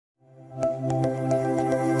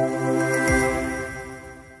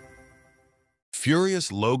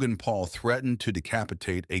Furious Logan Paul threatened to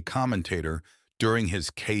decapitate a commentator during his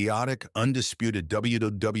chaotic Undisputed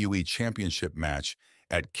WWE Championship match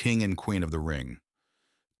at King and Queen of the Ring.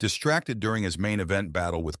 Distracted during his main event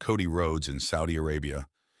battle with Cody Rhodes in Saudi Arabia,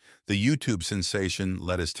 the YouTube sensation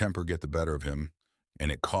let his temper get the better of him,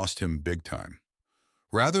 and it cost him big time.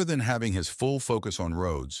 Rather than having his full focus on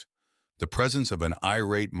Rhodes, the presence of an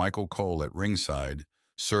irate Michael Cole at ringside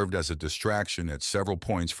served as a distraction at several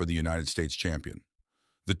points for the United States champion.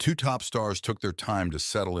 The two top stars took their time to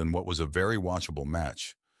settle in what was a very watchable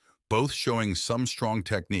match, both showing some strong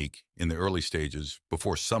technique in the early stages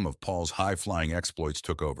before some of Paul's high-flying exploits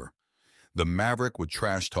took over. The Maverick would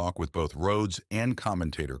trash talk with both Rhodes and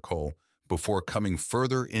commentator Cole before coming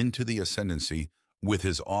further into the ascendancy with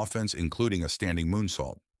his offense, including a standing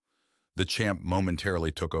moonsault. The champ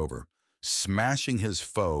momentarily took over, smashing his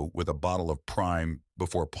foe with a bottle of Prime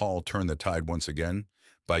before Paul turned the tide once again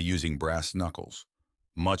by using brass knuckles,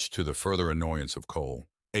 much to the further annoyance of Cole.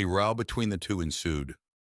 A row between the two ensued,